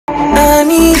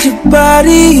change your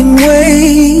body in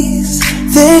ways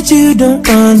that you don't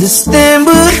understand,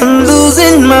 but I'm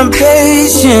losing my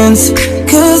patience,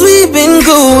 'cause we've been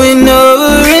going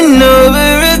over and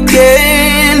over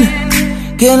again.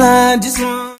 Can I just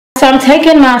want... So I'm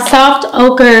taking my soft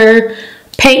ochre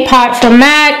paint pot from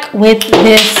MAC with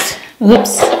this,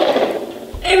 whoops,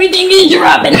 everything is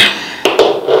dropping.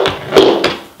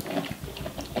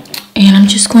 And I'm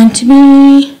just going to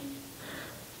be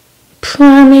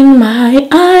priming my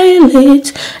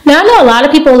eyelids. Now I know a lot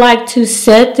of people like to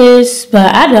set this,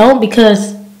 but I don't,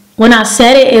 because when I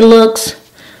set it, it looks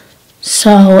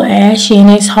so ashy and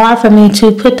it's hard for me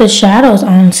to put the shadows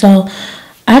on. So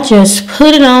I just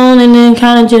put it on and then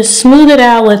kind of just smooth it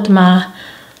out with my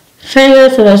finger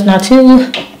so that's not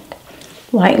too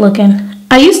light looking.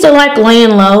 I used to like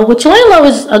laying low, which laying low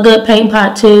is a good paint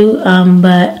pot too,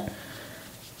 but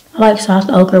I like soft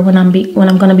ochre when I'm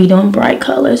gonna be doing bright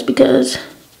colors, because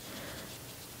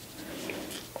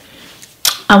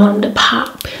I want them to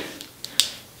pop,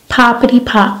 poppity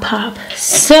pop pop.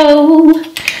 So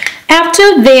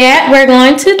after that, we're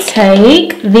going to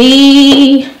take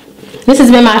this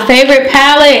has been my favorite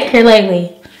palette here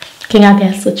lately. Can y'all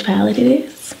guess which palette it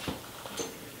is?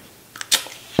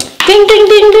 Ding ding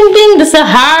ding ding ding! The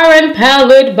Saharan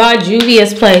palette by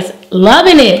Juvias Place.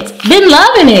 Loving it. Been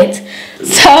loving it.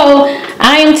 So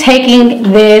I am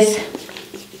taking this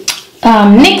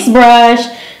NYX brush,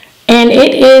 and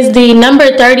it is the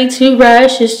number 32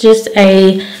 brush. It's just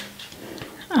a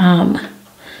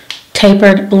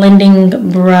tapered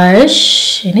blending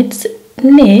brush, and it's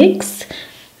NYX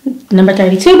number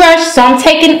 32 brush. So I'm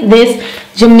taking this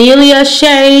Jamelia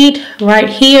shade right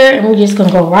here, and we're just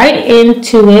gonna go right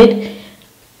into it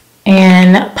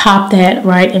and pop that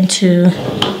right into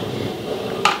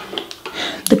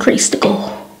the crease to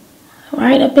go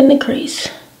right up in the crease.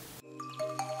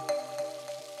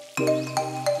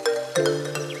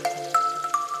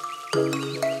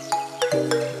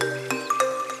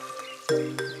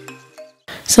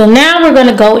 So now we're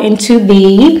gonna go into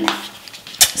the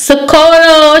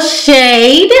Socorro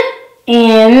shade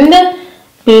and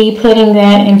be putting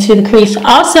that into the crease.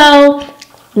 Also, a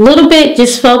little bit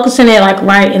just focusing it like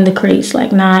right in the crease,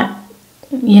 like not,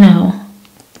 you know,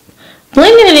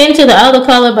 blending it into the other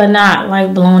color, but not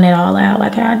like blowing it all out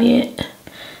like I did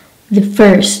the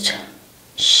first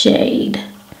shade.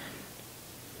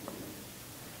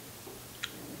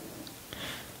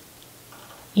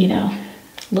 You know,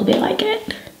 a little bit like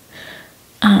it.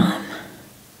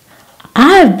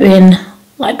 I've been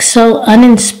like so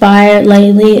uninspired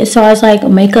lately as far as like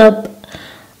makeup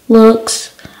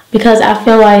looks, because I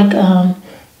feel like a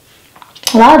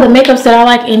lot of the makeups that I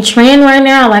like in trend right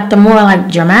now, like the more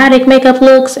like dramatic makeup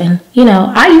looks. And you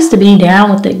know, I used to be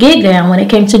down with the get down when it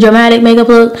came to dramatic makeup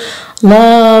look,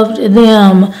 loved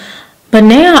them, but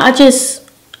now I just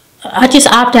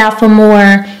opt out for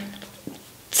more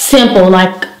simple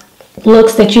like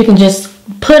looks that you can just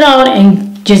put on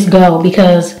and just go.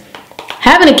 Because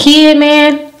having a kid,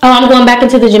 man, oh, I'm going back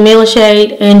into the Jamelia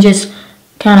shade and just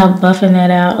kind of buffing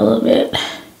that out a little bit.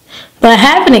 But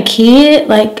having a kid,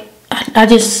 like I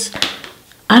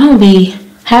don't be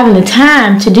having the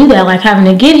time to do that, like having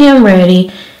to get him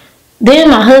ready. Then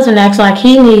my husband acts like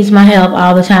he needs my help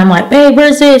all the time, like, babe,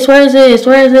 where's this, where's this,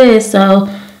 where's this? So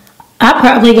I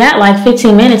probably got like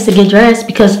 15 minutes to get dressed,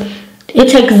 because it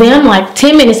takes them like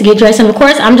 10 minutes to get dressed. And of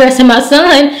course I'm dressing my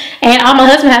son, and all my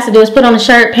husband has to do is put on a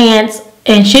shirt, pants,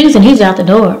 and shoes, and he's out the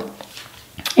door.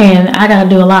 And I gotta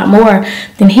do a lot more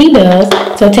than he does.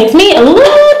 So it takes me a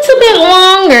little bit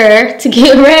longer to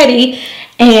get ready,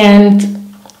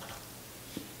 and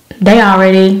they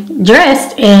already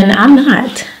dressed and I'm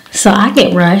not. So I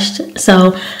get rushed.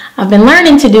 So I've been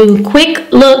learning to do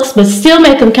quick looks, but still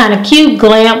make them kind of cute,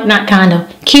 glam, not kind of,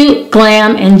 cute,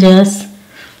 glam, and just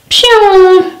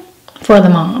pew for the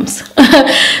moms.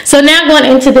 So now going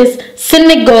into this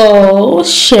Senegal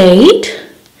shade,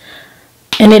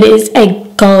 and it is a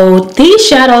gold. These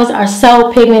shadows are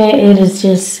so pigmented, it is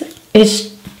just,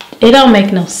 it don't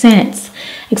make no sense,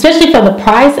 especially for the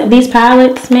price of these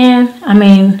palettes, man. I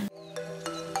mean,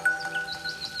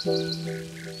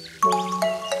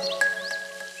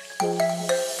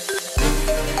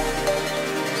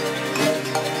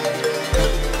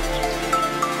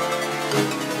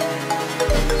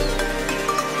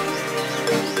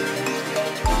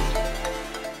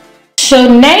 so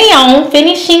now,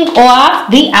 finishing off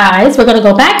the eyes, we're going to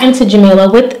go back into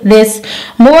Jamelia with this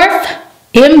Morphe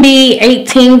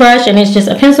MB18 brush, and it's just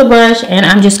a pencil brush, and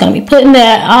I'm just going to be putting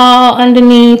that all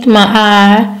underneath my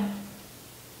eye.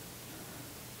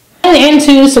 And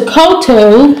into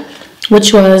Socorro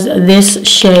which was this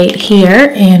shade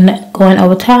here, and going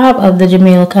over top of the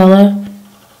Jamila color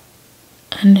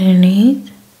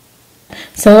underneath.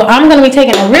 So I'm going to be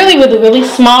taking a really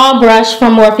small brush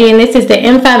from Morphe, and this is the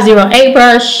M508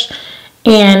 brush,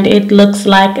 and it looks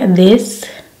like this.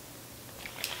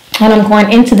 And I'm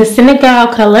going into the Senegal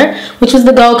color, which is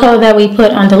the gold color that we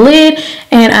put on the lid,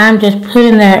 and I'm just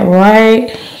putting that right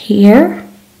here.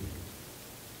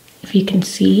 If you can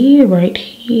see, right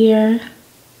here.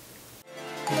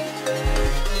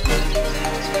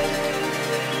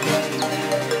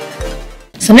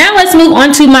 So now let's move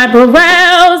on to my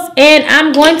brows, and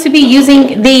I'm going to be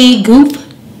using the Goof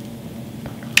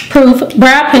Proof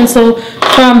Brow Pencil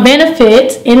from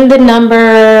Benefit in the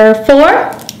number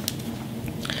 4.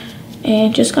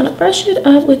 And just gonna brush it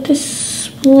up with this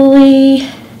spoolie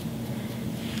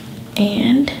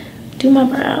and do my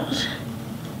brows.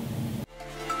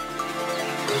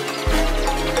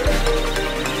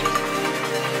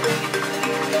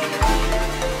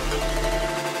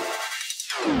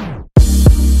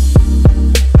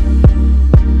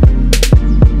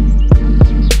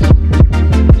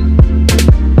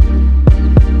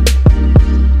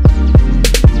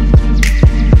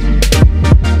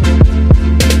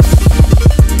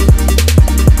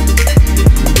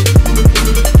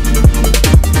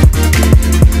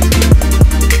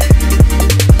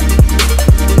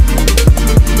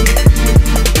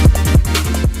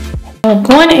 I'm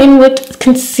going in with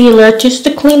concealer just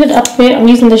to clean it up a bit. I'm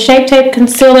using the Shape Tape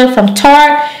Concealer from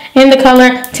Tarte in the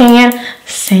color Tan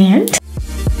Sand.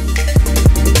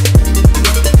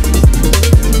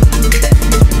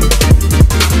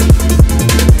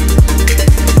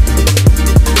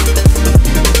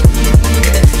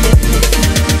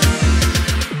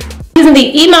 Using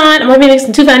the IMAN, I'm going to be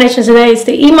mixing 2 foundations today. It's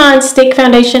the IMAN Stick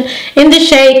Foundation in the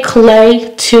shade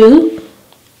Clay 2.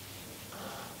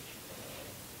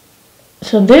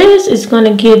 So this is going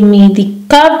to give me the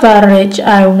coverage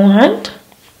I want.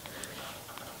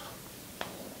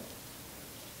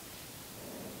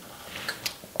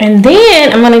 And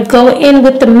then I'm going to go in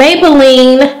with the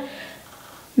Maybelline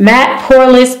Matte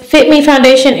Poreless Fit Me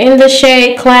Foundation in the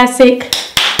shade Classic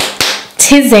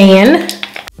Teigan.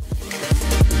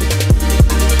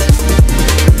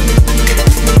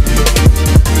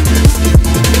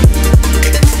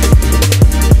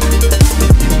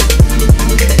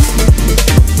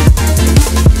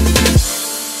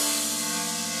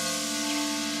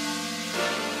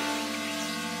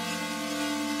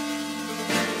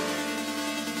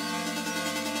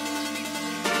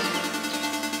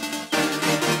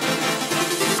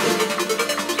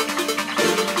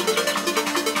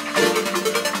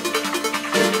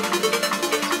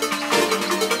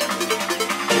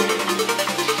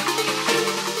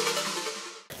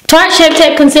 Tarte Shape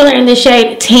Tape Concealer in the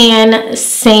shade Tan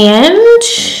Sand.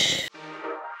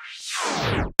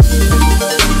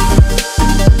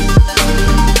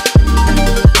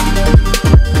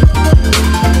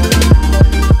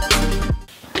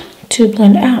 To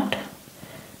blend out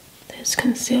this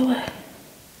concealer.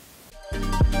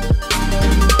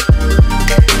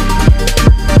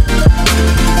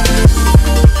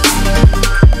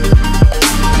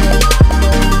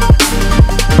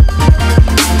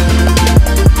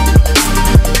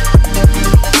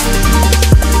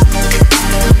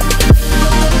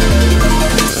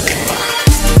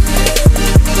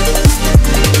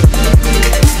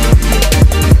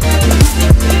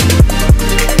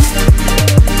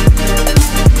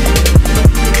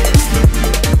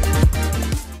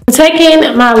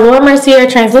 Taking my Laura Mercier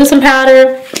translucent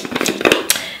powder,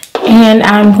 and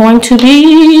I'm going to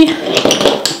be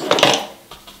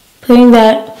putting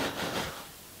that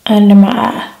under my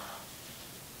eye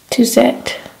to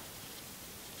set.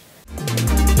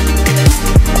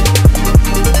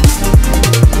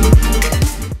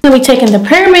 I'll be taking the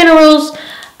Pure Minerals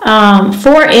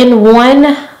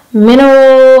 4-in-1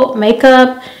 mineral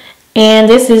makeup, and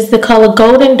this is the color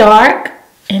Golden Dark.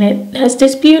 And it has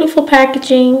this beautiful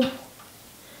packaging,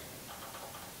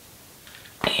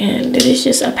 and it is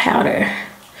just a powder.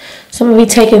 So I'm going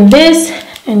to be taking this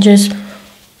and just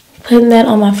putting that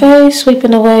on my face,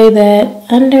 sweeping away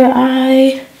that under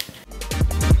eye.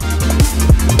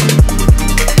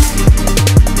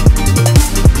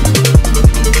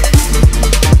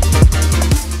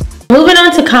 Moving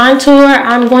on to contour,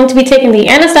 I'm going to be taking the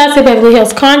Anastasia Beverly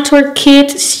Hills Contour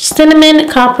Kit Cinnamon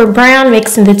Copper Brown,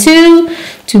 mixing the two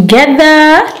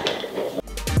together.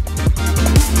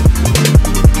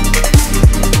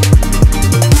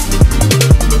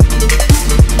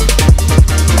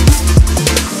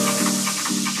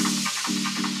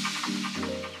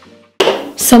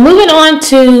 So moving on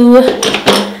to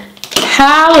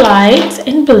highlight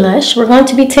and blush. We're going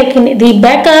to be taking the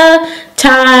Becca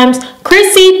times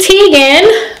Chrissy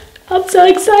Teigan. I'm so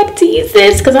excited to use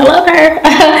this because I love her.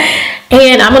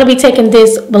 And I'm going to be taking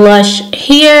this blush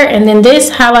here and then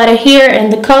this highlighter here,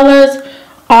 and the colors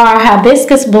are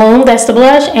Hibiscus Bloom, that's the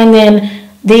blush, and then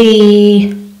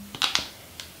the,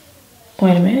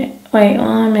 wait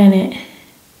 1 minute.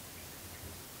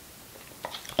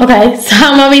 Okay, so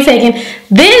I'm going to be taking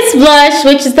this blush,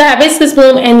 which is the Hibiscus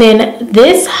Bloom, and then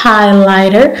this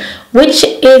highlighter, which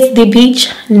is the Beach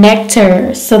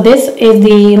Nectar. So this is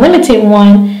the limited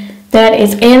one that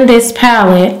is in this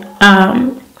palette.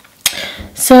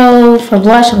 So for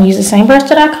blush, I'm going to use the same brush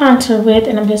that I contour with,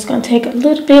 and I'm just going to take a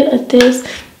little bit of this.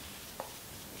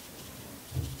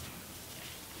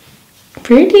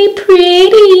 Pretty.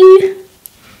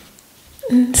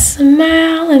 And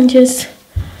smile and just...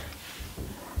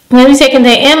 I'm going to be taking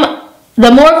the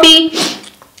Morphe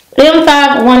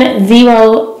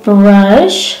M510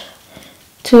 brush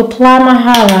to apply my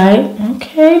highlight.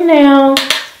 Okay, now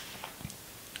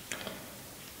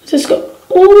just go.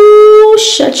 Ooh,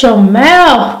 shut your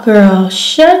mouth, girl.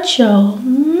 Shut your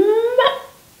mouth.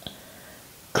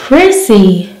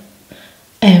 Chrissy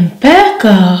and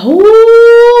Becca. Ooh.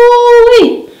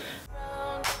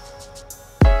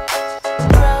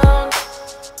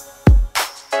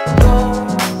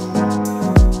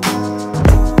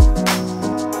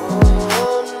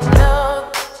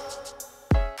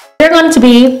 We're going to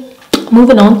be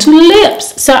moving on to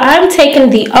lips. So I'm taking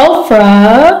the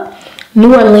Ofra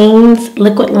New Orleans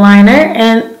liquid liner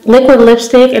and liquid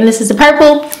lipstick, and this is the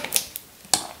purple,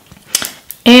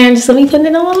 and just let me put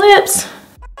it on my lips.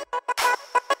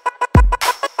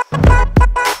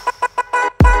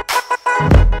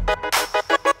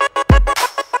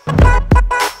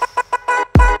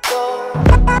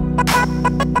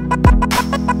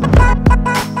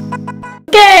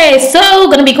 Okay,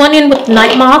 so gonna be going in with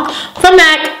Nightmoth from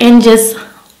MAC and just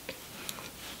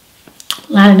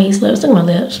lining these lips. Look at my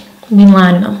lips. Be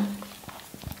lining them.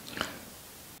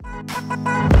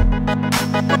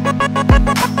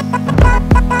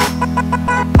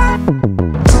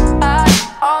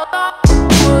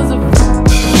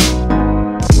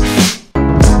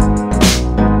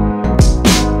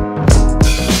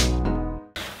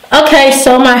 Okay,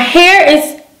 so my hair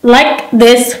is like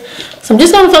this, so I'm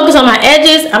just going to focus on my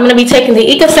edges. I'm going to be taking the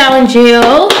Eco Styling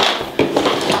Gel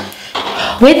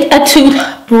with a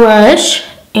toothbrush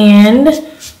and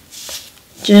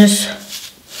just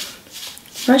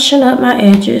brushing up my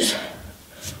edges.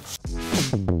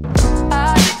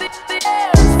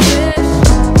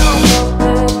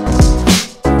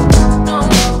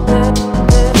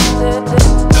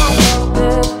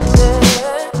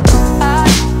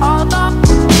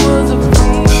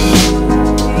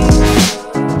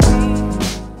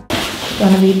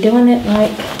 Gonna be doing it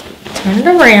like, turn it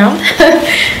around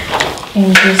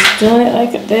and just doing it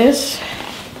like this.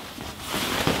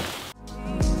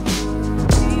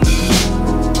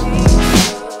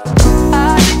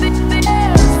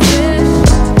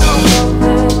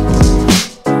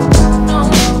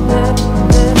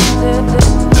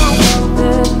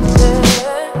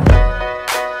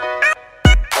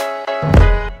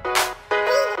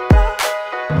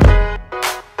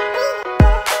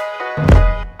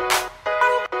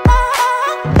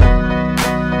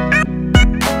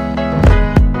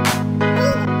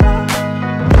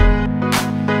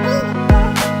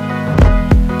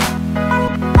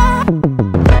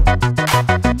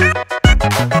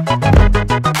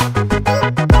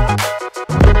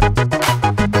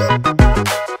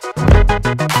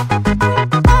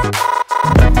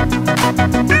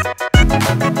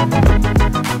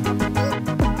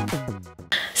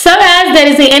 That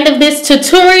is the end of this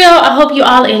tutorial. I hope you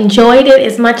all enjoyed it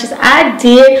as much as I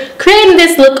did creating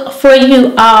this look for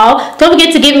you all. Don't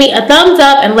forget to give me a thumbs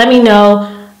up and let me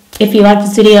know if you like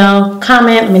this video.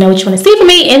 Comment, let me know what you want to see from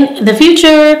me in the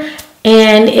future.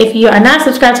 And if you are not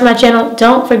subscribed to my channel,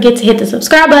 don't forget to hit the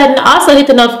subscribe button. Also hit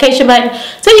the notification button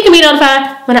so you can be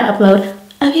notified when I upload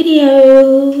a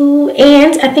video.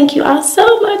 And I thank you all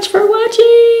so much for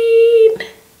watching.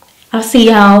 I'll see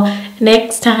y'all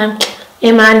next time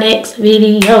in my next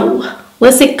video.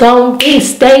 What's it gonna be?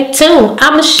 Stay tuned.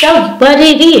 I'ma show you what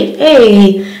it is.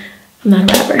 Hey, I'm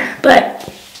not a rapper,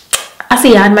 but I'll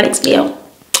see y'all in my next video.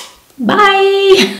 Bye.